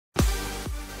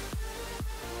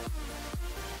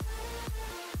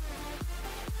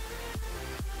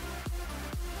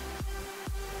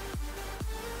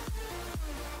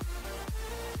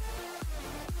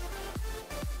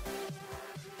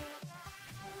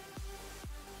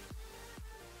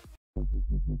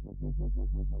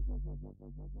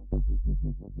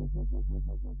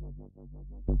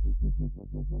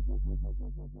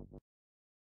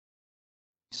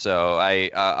So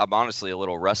I'm honestly a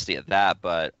little rusty at that,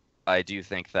 but I do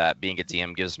think that being a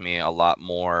DM gives me a lot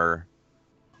more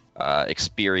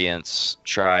experience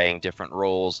trying different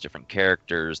roles, different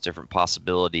characters, different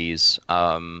possibilities.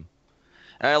 And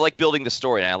I like building the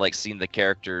story, and I like seeing the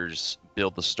characters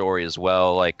build the story as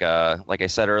well. Like I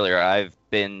said earlier, I've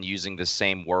been using the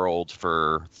same world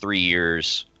for 3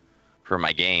 years for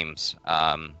my games,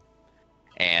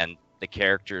 and the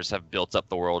characters have built up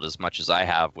the world as much as I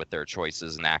have with their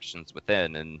choices and actions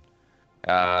within, and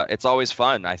it's always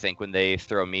fun, I think, when they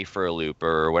throw me for a loop,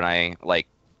 or when I like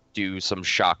do some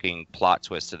shocking plot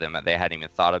twist to them that they hadn't even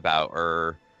thought about,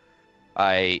 or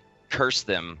I curse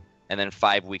them, and then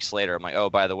 5 weeks later, I'm like, oh,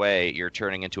 by the way, you're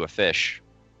turning into a fish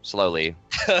slowly.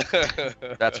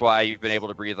 That's why you've been able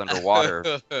to breathe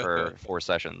underwater for 4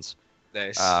 sessions.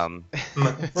 Nice.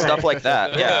 Stuff like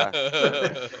that. Yeah.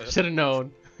 Should have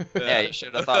known. Yeah, you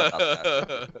should have thought about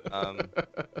that.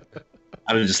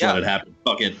 I would just let it happen.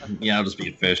 Fuck it. Yeah, I'll just be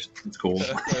a fish. It's cool.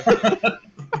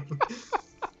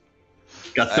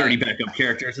 Got 30 backup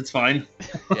characters. It's fine.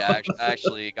 Yeah, I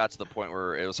actually got to the point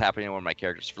where it was happening to one of my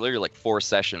characters. For literally like 4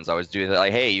 sessions, I was doing that.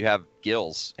 Like, hey, you have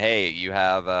gills. Hey, you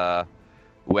have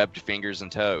webbed fingers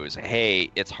and toes.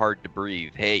 Hey, it's hard to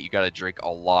breathe. Hey, you got to drink a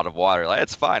lot of water. Like,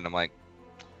 it's fine. I'm like,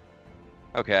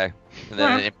 okay. And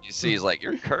then an NPC is like,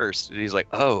 you're cursed. And he's like,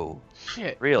 oh,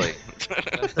 Shit. Really?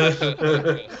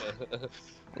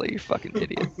 Well, you fucking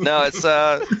idiot. No, it's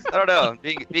I don't know.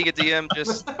 Being a DM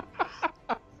just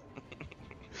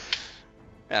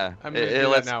yeah. It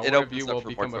opens up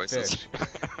for more choices.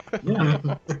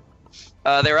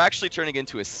 They were actually turning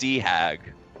into a sea hag,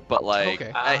 but like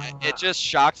it just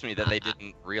shocked me that they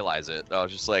didn't realize it. I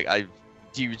was just like,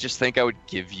 do you just think I would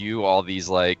give you all these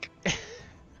like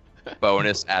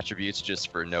bonus attributes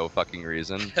just for no fucking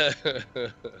reason?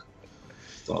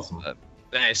 It's awesome.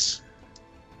 Nice.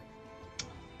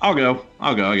 I'll go.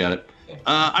 I got it.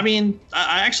 I mean,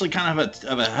 I actually kind of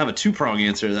have a two-prong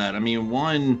answer to that. I mean,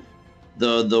 one,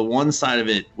 the one side of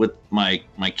it with my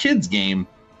kids game.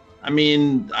 I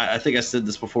mean, I think I said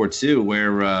this before too,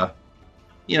 where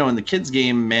in the kids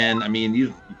game, man. I mean,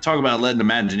 you talk about letting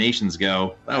imaginations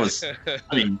go. That was,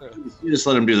 I mean, you just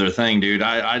let them do their thing, dude.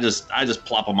 I just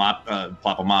plop a mop. I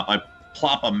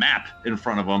plop a map in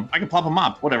front of them. I can plop a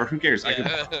mop, whatever. Who cares? I can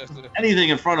plop anything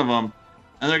in front of them,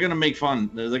 and they're gonna make fun.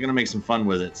 They're gonna make some fun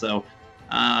with it. So,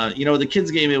 the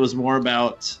kids game, it was more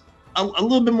about a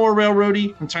little bit more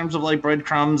railroady in terms of like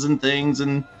breadcrumbs and things,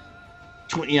 and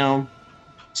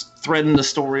threading the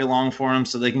story along for them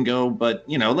so they can go. But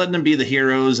letting them be the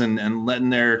heroes and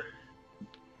letting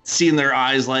seeing their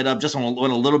eyes light up just when a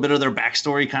little bit of their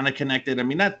backstory kind of connected. I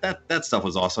mean, that stuff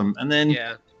was awesome. And then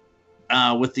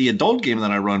with the adult game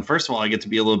that I run, first of all, I get to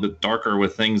be a little bit darker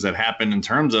with things that happen in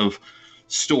terms of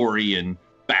story and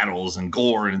battles and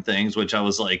gore and things, which I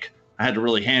was like, I had to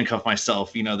really handcuff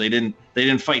myself. They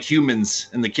didn't fight humans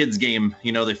in the kids game.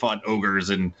 They fought ogres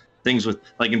and things with,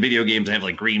 like in video games, they have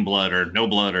like green blood or no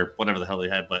blood or whatever the hell they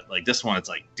had. But like this one, it's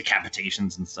like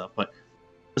decapitations and stuff. But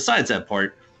besides that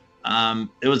part,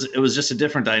 it was just a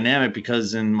different dynamic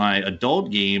because in my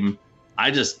adult game, I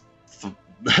just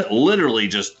literally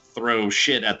just throw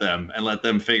shit at them and let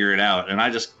them figure it out. And I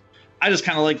just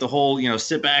kind of like the whole,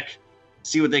 sit back,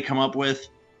 see what they come up with,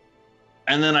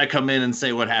 and then I come in and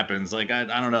say what happens. Like, I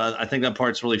don't know. I think that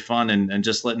part's really fun, and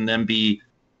just letting them be.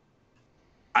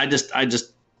 I just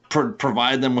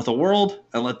provide them with a world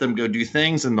and let them go do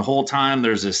things, and the whole time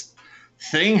there's this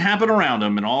thing happen around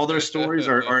them, and all their stories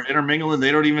are intermingling.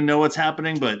 They don't even know what's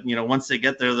happening, but once they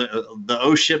get there, the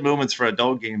oh shit moments for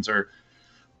adult games are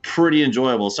pretty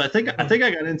enjoyable. So I think I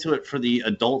got into it for the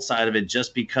adult side of it,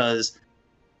 just because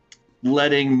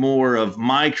letting more of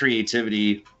my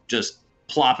creativity just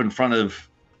plop in front of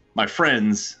my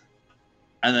friends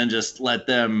and then just let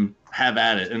them have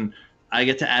at it. And I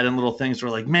get to add in little things where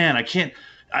like, man, I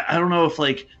don't know if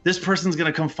like this person's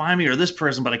going to come find me or this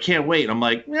person, but I can't wait. I'm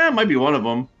like, yeah, it might be one of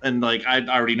them. And like, I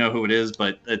already know who it is,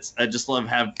 but I just love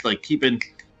keeping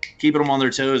them on their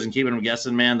toes and keeping them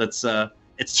guessing, man. That's,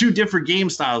 it's two different game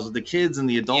styles with the kids and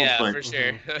the adults. Yeah, but for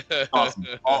sure. awesome.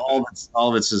 All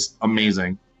of it's just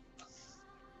amazing.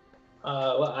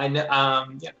 Well, I know.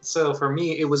 So for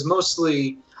me, it was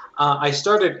mostly I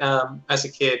started as a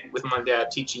kid with my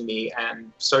dad teaching me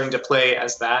and starting to play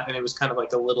as that, and it was kind of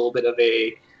like a little bit of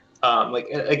a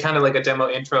kind of like a demo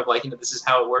intro of like this is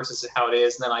how it works, this is how it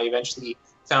is, and then I eventually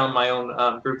found my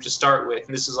own group to start with,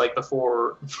 and this is like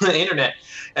before the internet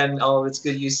and all of its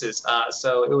good uses.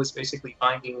 So it was basically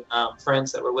finding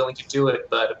friends that were willing to do it.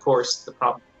 But of course, the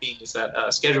problem being is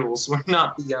that schedules were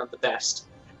not the best,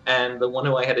 and the one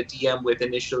who I had a DM with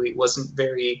initially wasn't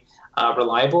very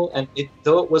reliable. And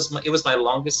though it was my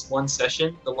longest one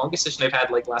session, the longest session I've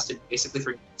had like lasted basically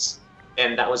 3 months,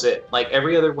 and that was it. Like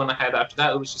every other one I had after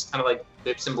that, it was just kind of like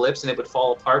bips and blips, and it would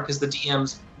fall apart because the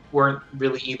DMs weren't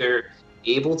really either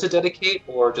able to dedicate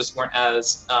or just weren't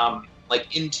as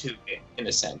like into it in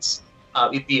a sense,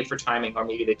 be it for timing or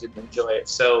maybe they didn't enjoy it.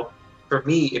 So for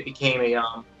me, it became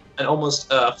an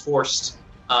almost forced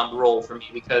role for me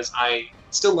because I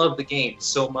still love the game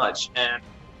so much. And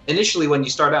initially, when you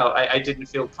start out, I didn't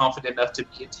feel confident enough to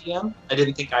be a DM. I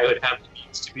didn't think I would have the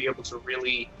means to be able to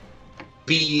really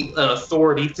be an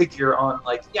authority figure on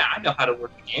like, yeah, I know how to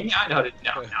work the game. Yeah, I know how to.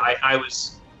 No, I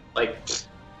was like.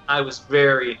 I was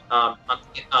very not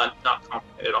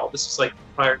confident at all. This was like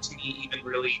prior to me even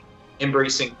really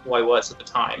embracing who I was at the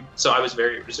time. So I was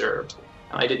very reserved.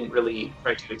 I didn't really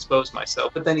try to expose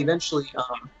myself. But then eventually,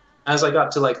 as I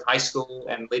got to like high school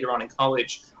and later on in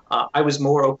college, I was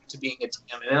more open to being a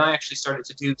DM. And then I actually started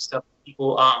to do stuff with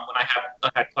people when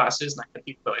I had classes and I had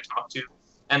people that I talked to.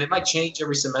 And it might change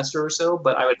every semester or so,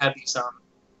 but I would have these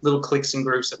little cliques and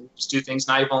groups that would just do things.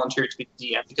 And I volunteered to be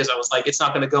the DM because I was like, it's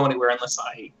not going to go anywhere unless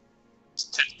I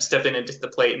step in and take the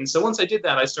plate. And so once I did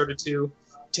that, I started to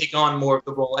take on more of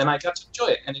the role, and I got to enjoy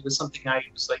it. And it was something I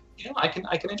was like, I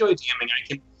can enjoy DMing. I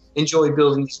can enjoy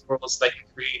building these worlds that I can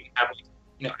create and have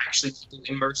like, actually people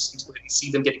immersed into it and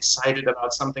see them get excited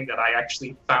about something that I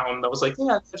actually found. I was like,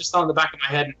 yeah, I just thought in the back of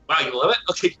my head, and, wow, you love it?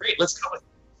 Okay, great, let's go.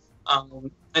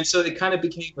 And so it kind of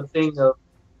became a thing of,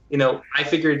 I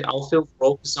figured I'll fill the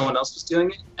role because someone else was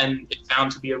doing it, and it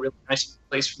found to be a really nice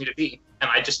place for me to be. And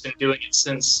I've just been doing it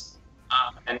since.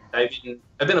 And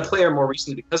I've been a player more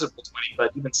recently because of Roll20,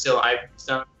 but even still, I've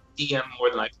done DM more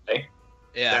than I play.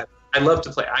 Yeah. I love to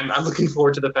play. I'm looking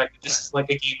forward to the fact that this is like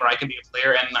a game where I can be a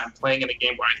player, and I'm playing in a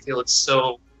game where I feel it's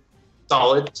so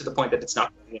solid to the point that it's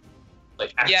not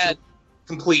like actually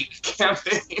complete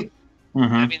campaign.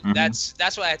 Mm-hmm, I mean,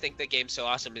 that's why I think the game's so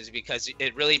awesome, is because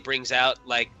it really brings out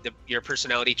like your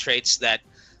personality traits that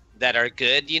are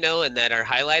good, and that are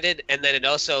highlighted, and then it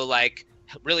also like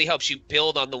really helps you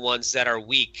build on the ones that are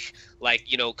weak, like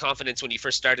confidence when you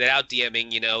first started out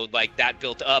DMing, like that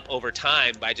built up over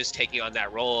time by just taking on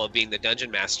that role of being the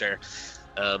dungeon master,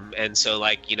 and so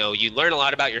like you learn a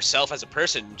lot about yourself as a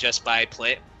person just by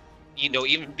playing,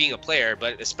 even being a player,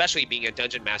 but especially being a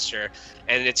dungeon master.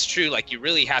 And it's true, like you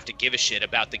really have to give a shit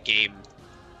about the game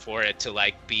for it to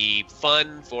like be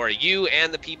fun for you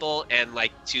and the people, and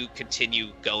like to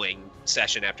continue going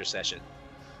session after session.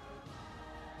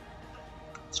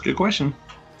 It's a good question.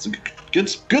 It's a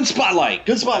good spotlight.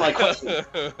 Good spotlight question.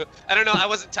 I don't know. I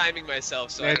wasn't timing myself,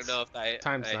 so I don't know if I hit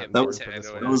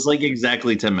that was like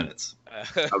exactly 10 minutes.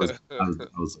 I was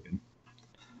looking.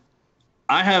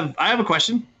 I have a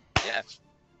question. Yeah.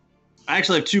 I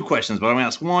actually have 2 questions, but I'm gonna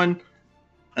ask one,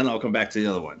 and I'll come back to the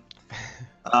other one.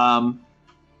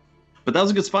 But that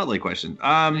was a good spotlight question.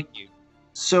 Thank you.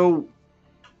 So,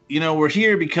 we're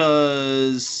here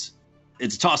because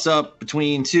it's a toss-up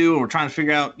between 2, and we're trying to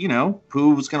figure out,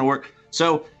 who's going to work.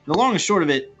 So, the long and short of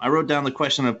it, I wrote down the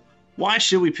question of, why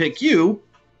should we pick you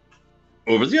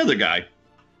over the other guy?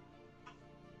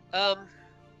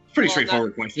 Pretty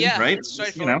straightforward question, right? It's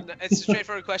a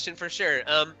straightforward question for sure.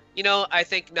 I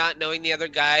think not knowing the other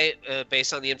guy,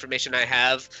 based on the information I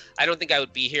have, I don't think I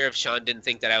would be here if Sean didn't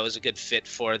think that I was a good fit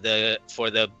for the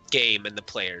game and the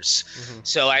players. Mm-hmm.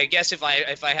 So I guess if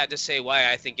I had to say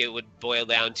why, I think it would boil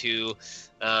down to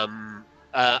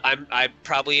I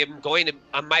probably am going to.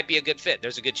 I might be a good fit.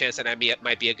 There's a good chance that I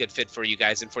might be a good fit for you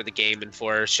guys and for the game and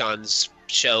for Sean's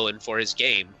show and for his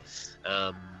game.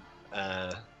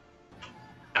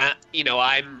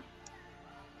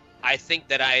 I think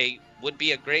that I would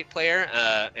be a great player,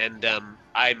 and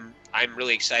I'm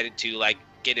really excited to like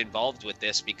get involved with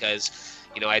this because,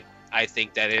 I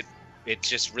think that it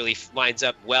just really lines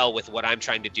up well with what I'm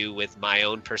trying to do with my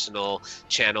own personal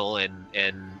channel and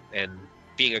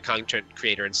being a content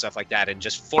creator and stuff like that, and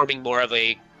just forming more of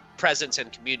a presence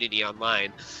and community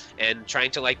online, and trying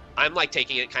to I'm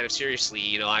taking it kind of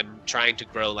seriously. I'm trying to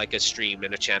grow like a stream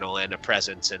and a channel and a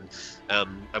presence, and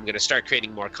I'm going to start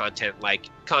creating more content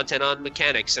on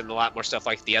mechanics and a lot more stuff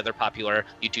like the other popular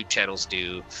YouTube channels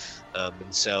do, and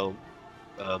so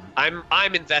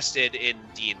I'm invested in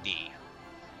D&D.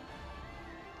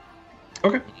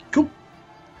 Okay, cool.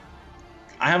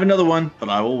 I have another one, but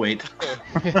I will wait.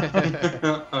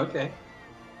 Okay.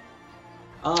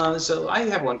 So I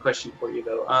have one question for you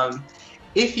though.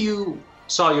 if you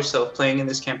saw yourself playing in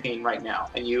this campaign right now,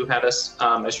 and you had us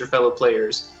as your fellow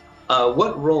players,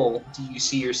 what role do you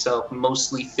see yourself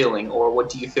mostly filling, or what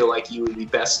do you feel like you would be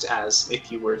best as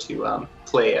if you were to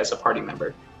play as a party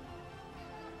member?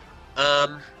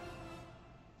 I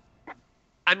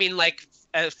mean, like,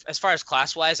 as far as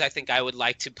class wise, I think I would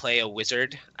like to play a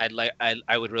wizard. I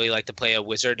would really like to play a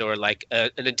wizard, or like an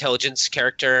intelligence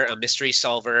character, a mystery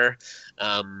solver,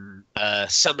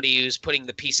 somebody who's putting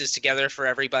the pieces together for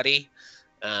everybody.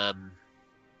 I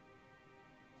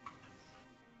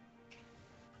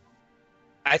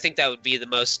think that would be the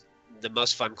most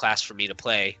fun class for me to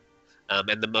play,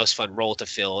 and the most fun role to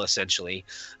fill, essentially.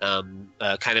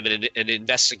 Kind of an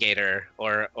investigator,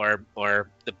 or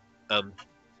the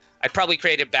I'd probably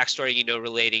create a backstory,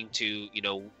 relating to,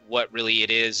 what really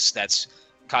it is that's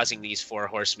causing these four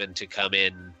horsemen to come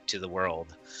in to the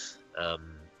world, and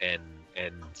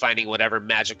finding whatever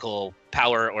magical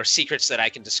power or secrets that I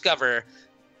can discover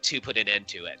to put an end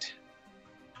to it.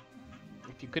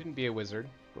 If you couldn't be a wizard,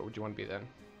 what would you want to be then?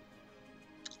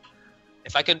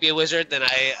 If I couldn't be a wizard, then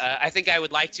I think I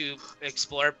would like to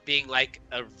explore being like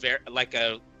a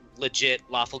legit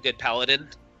lawful good paladin.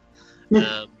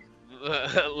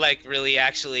 Like really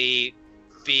actually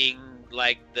being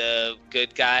like the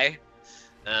good guy,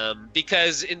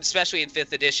 because especially in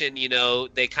 5th edition,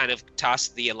 they kind of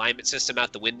tossed the alignment system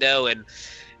out the window, and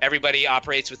everybody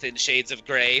operates within shades of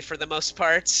gray for the most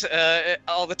part,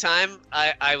 all the time.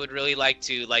 I would really like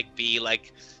to be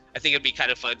like, I think it'd be kind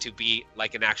of fun to be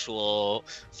like an actual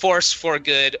force for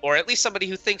good, or at least somebody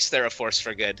who thinks they're a force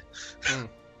for good.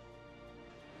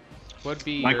 What would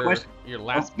be your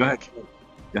last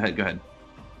Go ahead.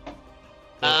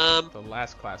 The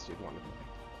last class you'd want to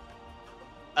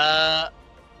play.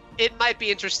 It might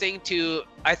be interesting to,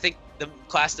 I think the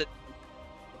class that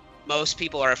most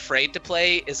people are afraid to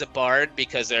play is a bard,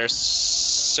 because there's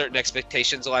certain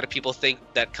expectations a lot of people think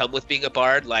that come with being a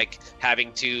bard, like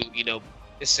having to,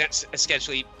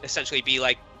 essentially be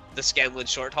like the Scanlan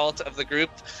Shorthalt of the group.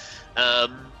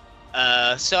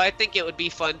 So I think it would be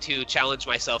fun to challenge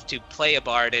myself to play a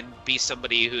bard and be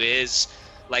somebody who is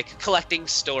like collecting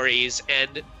stories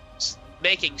and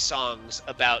making songs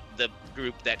about the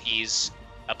group that he's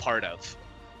a part of.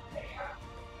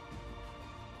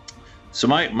 So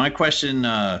my question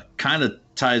kind of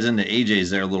ties into AJ's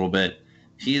there a little bit.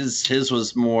 His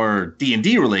was more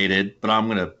D&D related, but I'm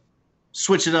gonna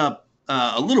switch it up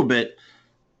a little bit.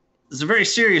 It's a very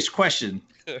serious question.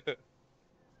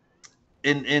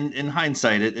 In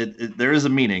hindsight, it there is a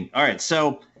meaning. All right,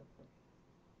 so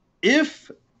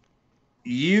if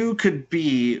you could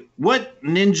be, what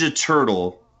Ninja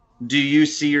Turtle do you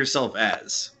see yourself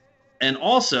as? And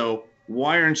also,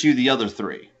 why aren't you the other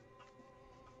three?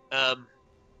 I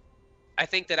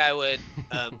think that I would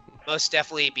most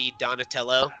definitely be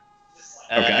Donatello.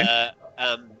 Okay.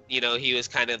 He was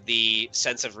kind of the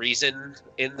sense of reason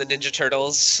in the Ninja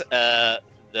Turtles.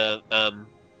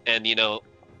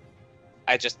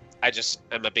 I just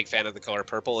I'm a big fan of the color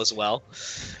purple as well.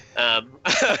 Okay.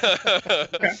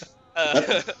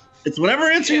 It's whatever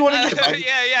answer you want to give.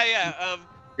 Yeah.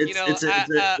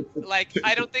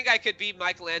 I don't think I could beat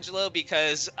Michelangelo,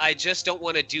 because I just don't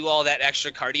want to do all that extra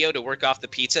cardio to work off the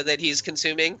pizza that he's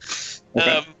consuming.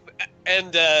 Okay.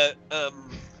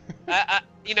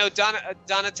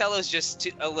 Donatello's just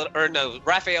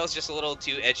Raphael's just a little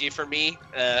too edgy for me.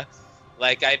 I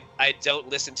don't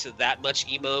listen to that much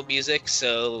emo music,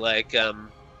 so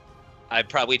I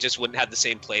probably just wouldn't have the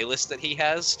same playlist that he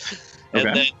has.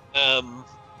 Okay. And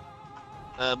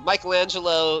then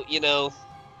Michelangelo,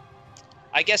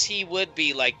 I guess he would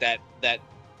be like that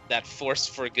force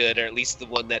for good, or at least the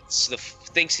one that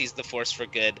thinks he's the force for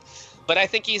good. But I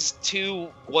think he's too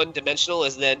one-dimensional,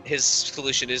 as then his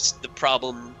solution is the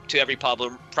problem to every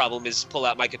problem is pull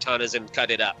out my katanas and cut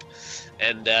it up.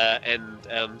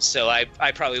 So I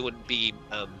probably wouldn't be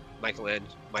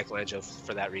Michelangelo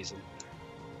for that reason.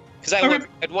 Because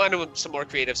I'd want some more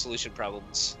creative solution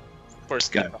problems for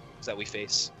the problems that we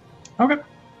face. Okay.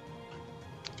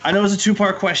 I know it's a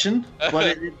two-part question,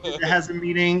 but it has a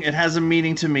meaning. It has a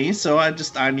meaning to me, so I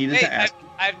needed to ask.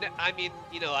 I've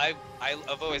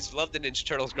always loved the Ninja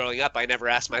Turtles growing up. I never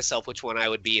asked myself which one I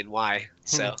would be and why.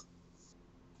 So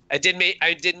I did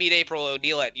meet April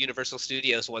O'Neil at Universal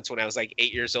Studios once when I was like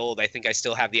 8 years old. I think I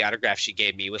still have the autograph she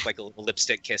gave me with like a little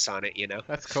lipstick kiss on it.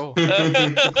 That's cool.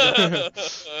 I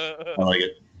like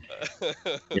it.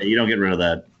 Yeah, you don't get rid of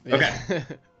that. Yeah. Okay.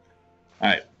 All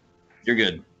right, you're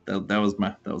good. That was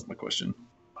my question.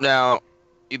 Now,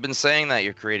 you've been saying that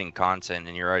you're creating content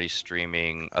and you're already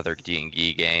streaming other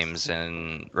D&D games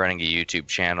and running a YouTube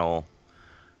channel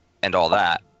and all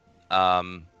that.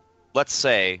 let's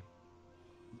say,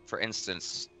 for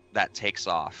instance, that takes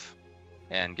off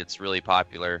and gets really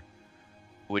popular.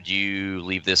 Would you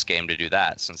leave this game to do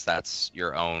that, since that's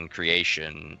your own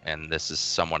creation and this is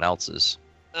someone else's?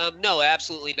 No,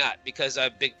 absolutely not. Because a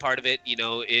big part of it,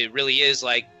 it really is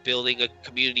like building a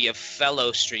community of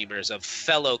fellow streamers, of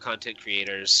fellow content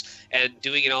creators, and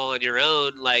doing it all on your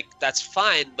own. Like, that's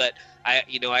fine, but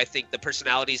I think the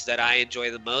personalities that I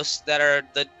enjoy the most that are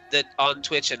that on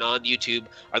Twitch and on YouTube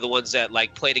are the ones that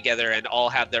like play together and all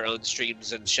have their own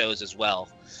streams and shows as well.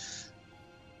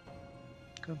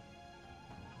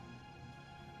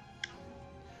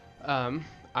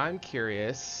 I'm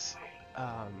curious,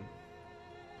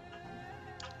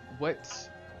 what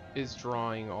is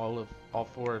drawing all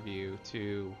four of you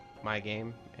to my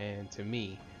game and to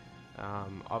me?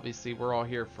 Obviously, we're all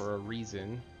here for a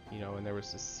reason, and there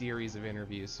was a series of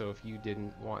interviews. So if you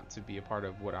didn't want to be a part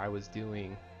of what I was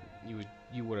doing,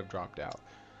 you would have dropped out.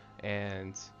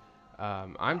 And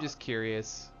I'm just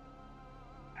curious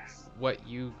what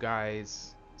you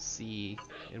guys see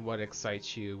and what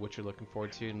excites you, what you're looking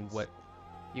forward to, and what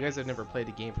you guys have never played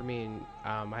a game for me, and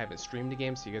I haven't streamed a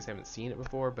game, so you guys haven't seen it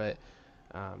before, but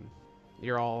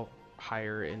you're all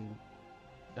higher in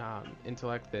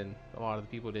intellect than a lot of the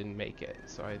people didn't make it,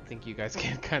 so I think you guys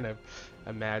can kind of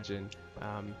imagine.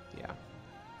 I'm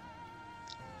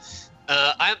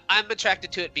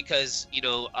attracted to it because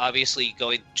obviously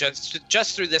going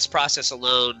just through this process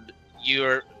alone,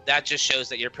 that just shows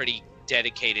that you're pretty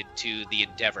dedicated to the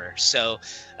endeavor. So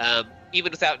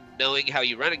even without knowing how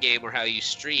you run a game or how you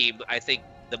stream, I think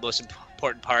the most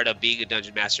important part of being a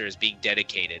dungeon master is being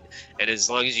dedicated. And as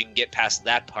long as you can get past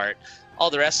that part, all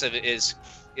the rest of it is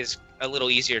a little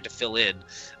easier to fill in.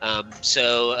 I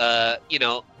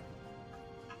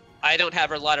don't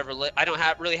have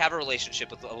really have a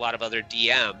relationship with a lot of other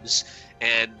DMs,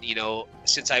 and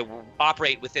since I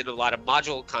operate within a lot of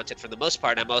module content for the most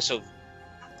part, I'm also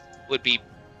would be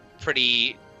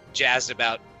pretty jazzed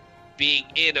about being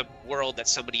in a world that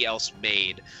somebody else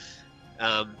made,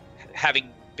 having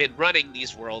been running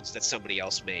these worlds that somebody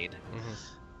else made.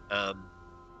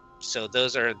 So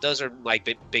those are my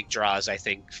big draws, I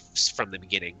think, from the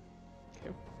beginning.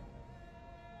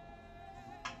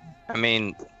 I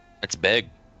mean, it's big.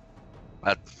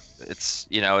 It's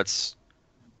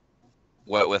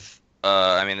what with.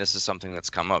 I mean, this is something that's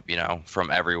come up,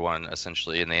 from everyone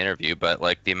essentially in the interview, but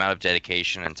like the amount of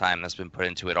dedication and time that's been put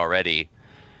into it already,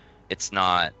 it's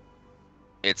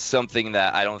something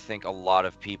that I don't think a lot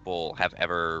of people have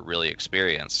ever really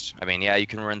experienced. I mean, yeah, you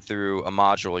can run through a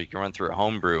module, you can run through a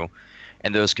homebrew,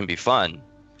 and those can be fun,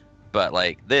 but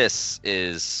like this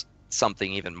is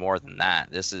something even more than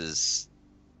that. This is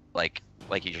like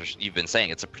you've been saying,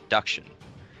 it's a production.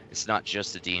 It's not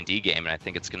just a D&D game, and I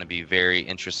think it's going to be very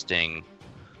interesting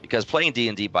because playing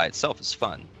D&D by itself is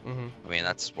fun. I mean,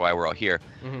 that's why we're all here.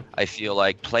 I feel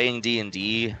like playing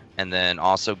D&D and then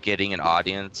also getting an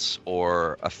audience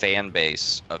or a fan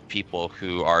base of people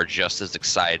who are just as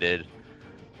excited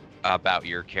about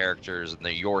your characters and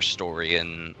your story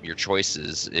and your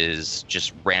choices is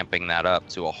just ramping that up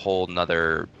to a whole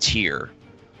nother tier.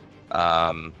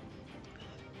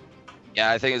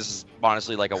 Yeah, I think this is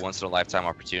honestly like a once-in-a-lifetime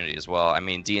opportunity as well. I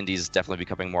mean, D&D is definitely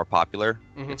becoming more popular.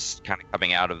 It's kind of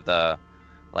coming out of the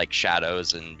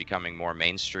shadows and becoming more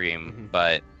mainstream.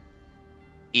 But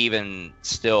even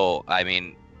still, I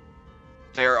mean,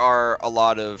 there are a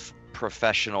lot of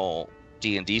professional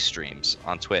D&D streams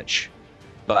on Twitch,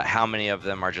 but how many of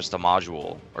them are just a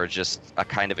module or just a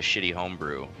kind of a shitty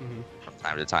homebrew from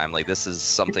time to time? Like, this is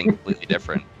something completely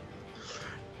different.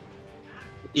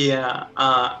 Yeah,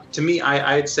 to me,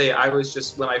 I'd say I was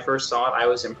just, when I first saw it, I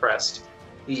was impressed.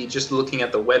 Just looking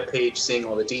at the webpage, seeing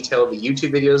all the detail, the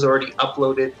YouTube videos already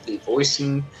uploaded, the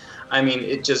voicing, I mean,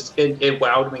 it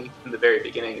wowed me from the very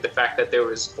beginning. The fact that there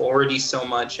was already so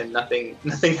much and nothing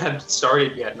had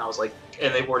started yet, and I was like,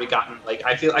 and they've already gotten, like,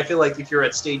 I feel like if you're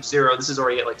at stage 0, this is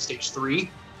already at like stage 3.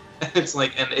 It's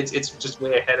like, and it's just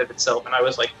way ahead of itself, and I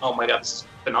was like, oh my god, this is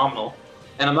phenomenal.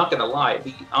 And I'm not gonna lie,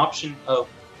 the option of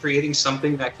creating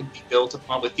something that could be built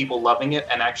upon with people loving it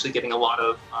and actually getting a lot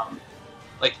of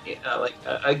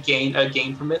a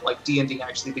gain from it, like D&D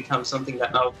actually becomes something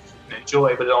that not only you can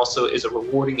enjoy, but it also is a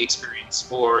rewarding experience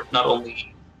for not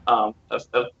only a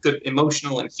good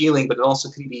emotional and feeling, but it also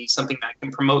can be something that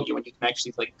can promote you and you can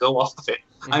actually like go off of it.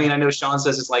 I mean, I know Sean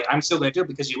says it's like, I'm still going to do it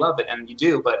because you love it, and you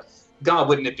do, but God,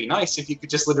 wouldn't it be nice if you could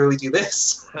just literally do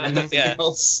this and nothing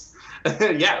else?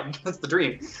 Yeah, that's the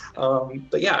dream.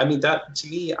 But yeah, I mean, that to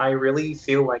me, I really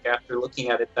feel like after looking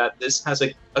at it, that this has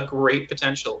a great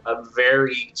potential, a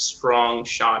very strong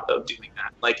shot of doing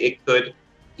that. Like, it could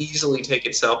easily take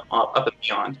itself up and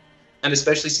beyond. And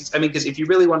especially since, I mean, because if you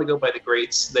really want to go by the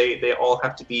greats, they all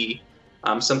have to be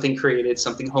something created,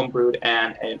 something homebrewed,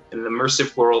 and an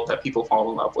immersive world that people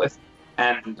fall in love with.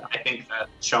 And I think that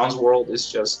Sean's world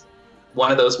is just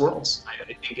one of those worlds. I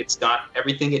think it's got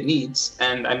everything it needs.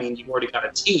 And I mean, you've already got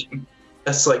a team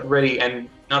that's like ready and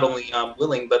not only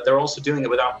willing, but they're also doing it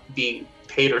without being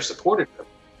paid or supported.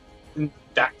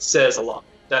 That says a lot.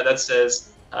 That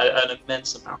says an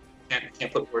immense amount.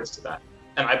 Can't put words to that.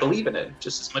 And I believe in it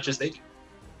just as much as they do.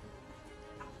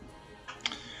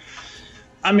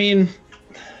 I mean,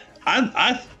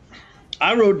 I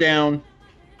wrote down,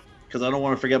 because I don't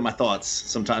want to forget my thoughts.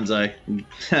 Sometimes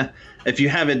if you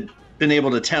haven't been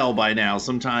able to tell by now,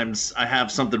 sometimes I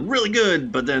have something really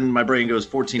good, but then my brain goes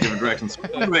 14 different directions.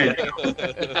 I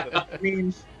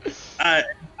mean,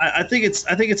 I think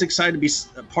it's exciting to be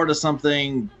a part of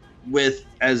something with,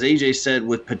 as AJ said,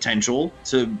 with potential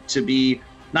to be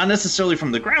not necessarily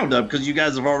from the ground up, because you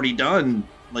guys have already done,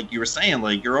 like you were saying,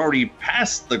 like you're already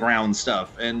past the ground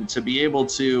stuff, and to be able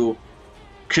to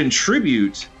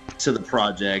contribute to the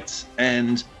project.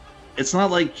 And it's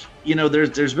not like, you know,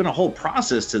 there's been a whole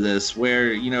process to this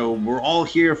where, you know, we're all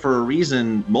here for a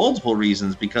reason, multiple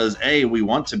reasons, because A, we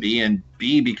want to be, and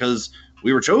B, because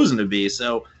we were chosen to be.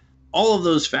 So all of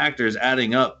those factors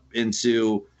adding up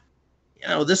into, you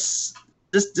know, this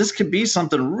could be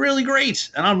something really great,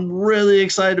 and I'm really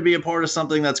excited to be a part of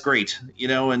something that's great, you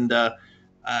know. And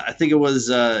I think it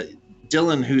was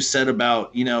Dillon who said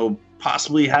about, you know,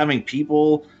 possibly having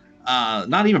people,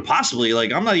 not even possibly,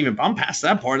 like I'm past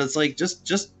that part. It's like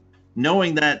just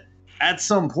knowing that at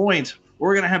some point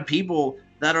we're gonna have people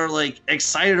that are like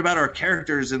excited about our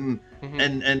characters and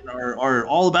and are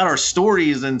all about our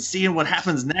stories and seeing what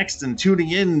happens next and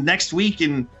tuning in next week,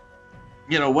 and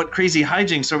you know, what crazy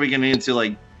hijinks are we getting into?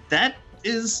 Like, that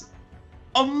is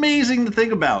amazing to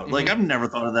think about. Like, I've never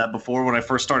thought of that before when I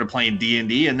first started playing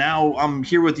D&D, and now I'm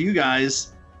here with you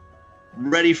guys,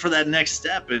 ready for that next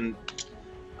step. And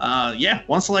yeah,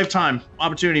 once in a lifetime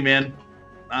opportunity, man.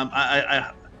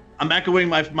 I'm echoing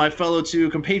my fellow two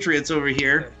compatriots over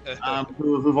here,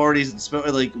 who've already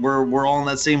like we're all on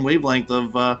that same wavelength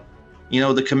of you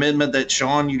know, the commitment that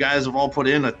Sean, you guys have all put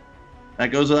in. That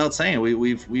goes without saying.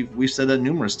 We've said that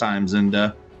numerous times, and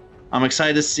I'm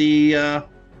excited to see.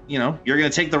 You know, you're gonna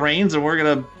take the reins, and we're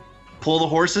gonna pull the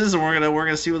horses, and we're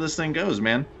gonna see where this thing goes,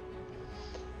 man.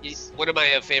 One of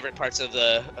my favorite parts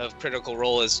of Critical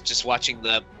Role is just watching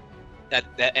that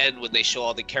end when they show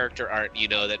all the character art, you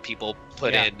know, that people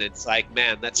put in. It's like,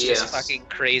 man, that's just fucking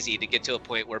crazy to get to a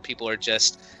point where people are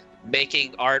just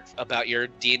making art about your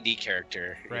D&D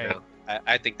character. Right. You know?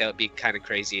 I think that would be kind of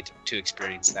crazy to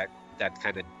experience that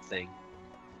kind of thing.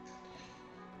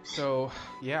 So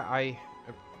yeah, I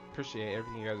appreciate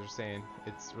everything you guys are saying.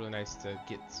 It's really nice to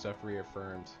get stuff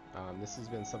reaffirmed. This has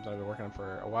been something I've been working on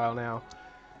for a while now,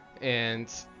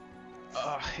 and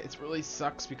it really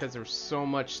sucks because there's so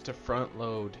much to front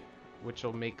load, which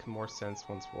will make more sense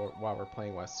while we're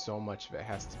playing West. So much of it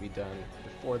has to be done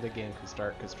before the game can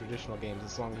start, because traditional games,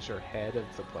 as long as you're ahead of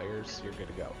the players, you're good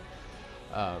to go.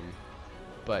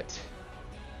 But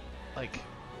like,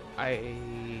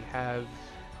 I have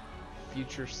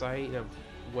future sight of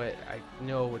what I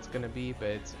know it's gonna be,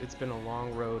 but it's been a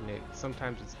long road, and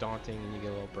sometimes it's daunting, and you get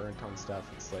a little burnt on stuff.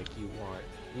 It's like you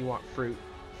want fruit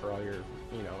for all your,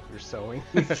 you know, your sowing.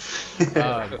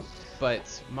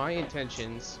 But my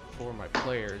intentions for my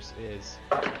players is,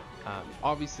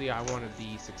 obviously I want to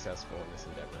be successful in this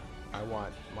endeavor. I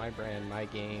want my brand, my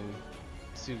game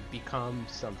to become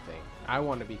something. I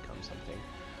want to become something,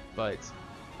 but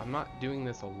I'm not doing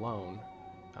this alone.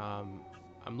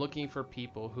 I'm looking for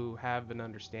people who have an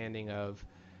understanding of,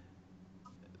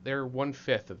 they're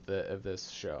 1/5 of this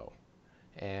show,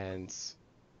 and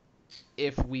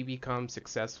if we become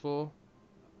successful,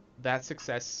 that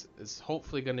success is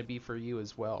hopefully going to be for you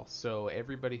as well. So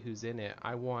everybody who's in it,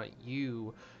 I want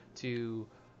you to,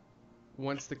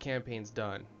 once the campaign's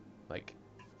done, like,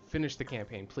 finish the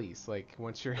campaign, please. Like,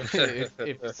 once you're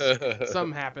if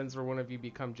something happens where one of you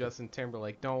become Justin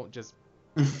Timberlake, don't just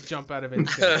jump out of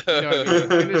instinct. You know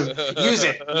what I mean? Use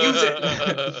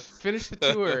it. Finish the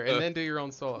tour and then do your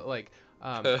own solo. Like,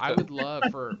 I would love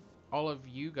for all of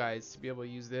you guys to be able to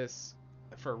use this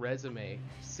for a resume,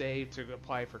 say to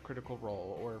apply for Critical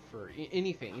Role or for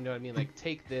anything. You know what I mean? Like,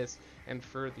 take this and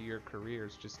further your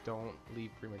careers. Just don't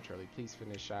leave prematurely. Please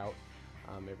finish out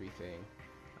everything.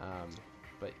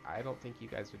 But I don't think you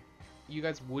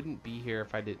guys wouldn't be here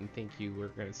if I didn't think you were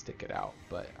going to stick it out.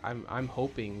 But I'm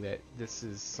hoping that this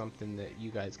is something that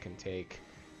you guys can take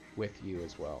with you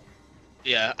as well.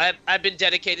 Yeah, I've been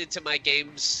dedicated to my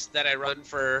games that I run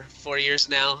for 4 years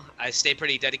now. I stay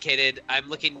pretty dedicated. I'm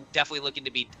definitely looking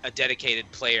to be a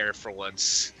dedicated player for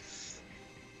once.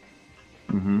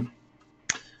 Mm-hmm.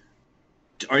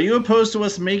 Are you opposed to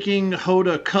us making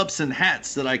HotA cups and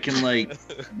hats that I can like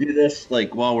do this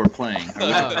like while we're playing?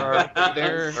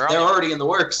 They're already in the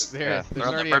works. there's they're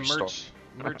on the already a merch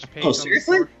merch page Oh, on the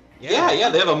seriously? store. Yeah,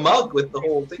 they have a mug with the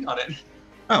whole thing on it.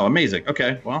 Oh, amazing.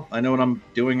 Okay, well, I know what I'm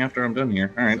doing after I'm done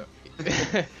here. All right.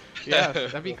 Yeah,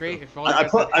 that'd be great if all you I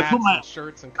guys put- had I put hats my- and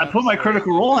shirts and I cups. put my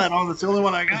Critical Role hat on. That's the only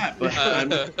one I got. But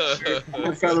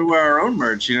we'd rather wear our own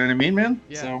merch. You know what I mean, man?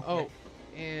 Yeah. So Oh,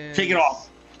 and take it off.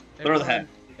 Throw the hat.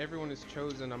 Everyone is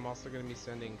chosen. I'm also going to be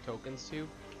sending tokens to,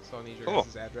 so I'll need your Cool.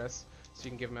 guys' address so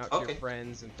you can give them out to your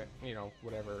friends and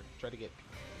whatever. Try to get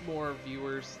more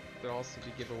viewers. There'll also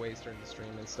be giveaways during the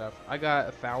stream and stuff. I got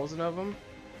 1,000 of them.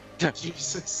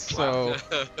 Jesus. So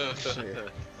shit.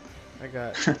 I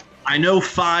got. I know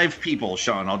 5 people,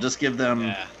 Sean. I'll just give them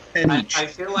Yeah. 10 I each.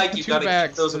 feel like you 2 gotta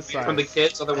bags keep those this away from the size.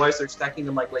 kids, otherwise they're stacking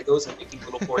them like Legos and making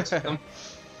little forts with them.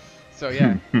 So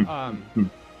yeah.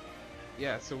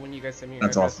 Yeah. So when you guys send me your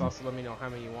That's address, awesome. also let me know how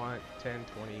many you want. 10,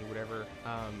 20, whatever.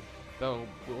 Though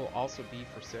will also be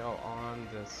for sale on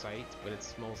the site, but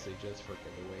it's mostly just for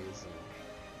giveaways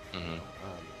and Mhm.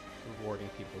 rewarding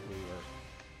people who are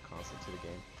constant to the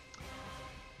game.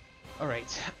 All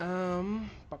right.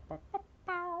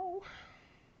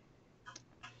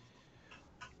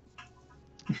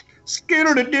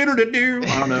 Skittle-da-diddle-da-doo.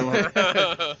 I don't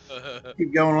know.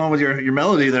 Keep going on with your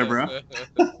melody there, bro.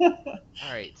 All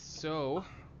right. So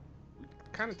we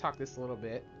kind of talked this a little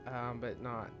bit, but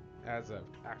not as an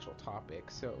actual topic.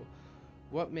 So,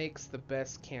 what makes the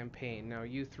best campaign? Now,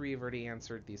 you three have already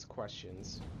answered these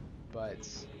questions, but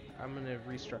I'm gonna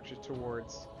restructure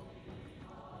towards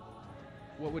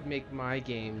what would make my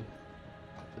game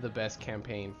the best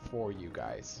campaign for you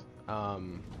guys.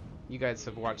 You guys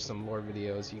have watched some lore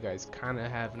videos. You guys kind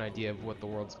of have an idea of what the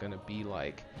world's gonna be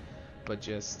like, but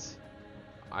just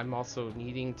I'm also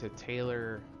needing to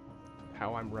tailor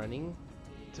how I'm running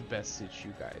to best suit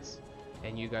you guys,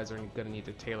 and you guys are gonna need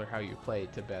to tailor how you play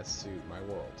to best suit my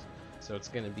world. So it's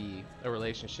gonna be a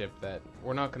relationship that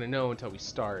we're not gonna know until we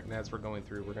start, and as we're going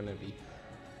through, we're gonna be,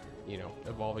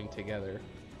 evolving together.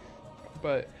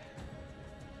 But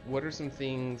what are some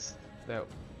things that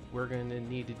we're gonna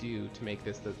need to do to make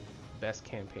this the best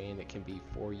campaign it can be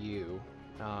for you,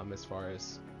 as far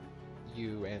as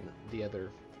you and the other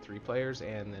 3 players,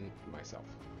 and then myself?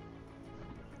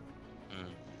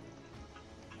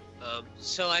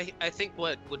 So I think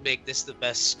what would make this the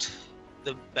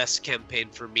best campaign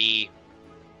for me,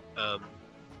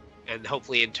 and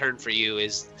hopefully in turn for you,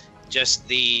 is just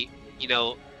the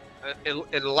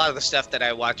and a lot of the stuff that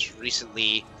I watched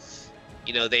recently,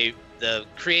 the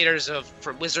creators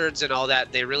from Wizards and all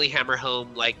that, they really hammer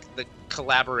home like the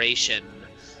collaboration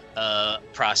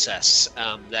process,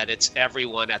 that it's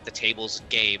everyone at the table's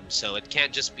game. So it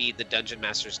can't just be the Dungeon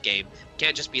Master's game, it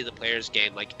can't just be the player's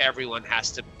game. Like everyone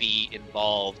has to be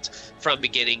involved from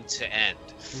beginning to end.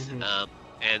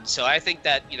 And so I think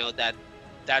that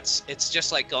it's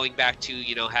just like going back to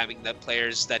having the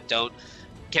players that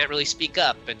can't really speak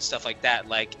up and stuff like that,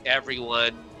 like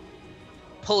everyone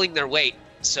pulling their weight,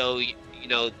 so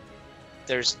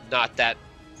there's not that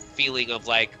feeling of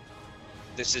like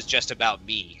this is just about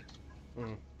me.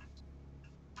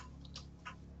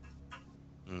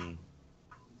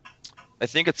 I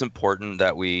think it's important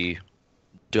that we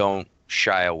don't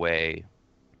shy away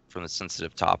from the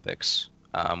sensitive topics.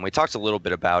 We talked a little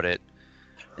bit about it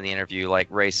in the interview, like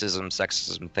racism,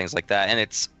 sexism, things like that, and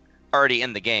it's already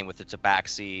in the game with the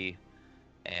Tabaxi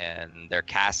and their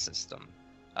caste system.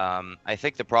 I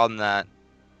think the problem that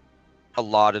a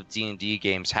lot of D&D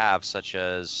games have, such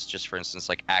as just for instance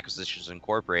like Acquisitions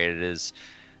Incorporated, is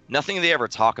nothing they ever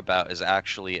talk about is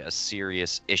actually a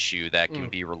serious issue that can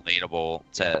be relatable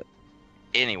to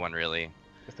anyone, really.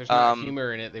 If there's not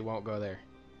humor in it, they won't go there.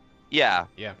 Yeah.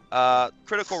 Yeah.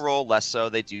 Critical Role less so.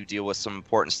 They do deal with some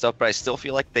important stuff, but I still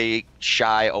feel like they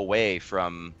shy away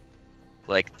from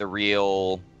like the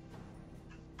real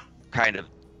kind of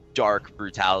dark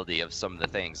brutality of some of the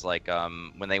things. Like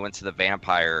when they went to the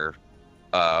vampire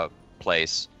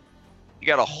place, you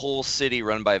got a whole city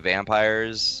run by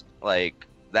vampires. Like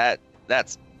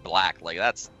that's black. Like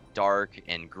that's dark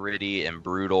and gritty and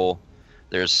brutal.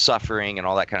 There's suffering and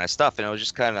all that kind of stuff, and it was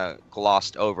just kind of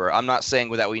glossed over. I'm not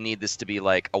saying that we need this to be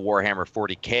like a Warhammer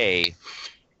 40K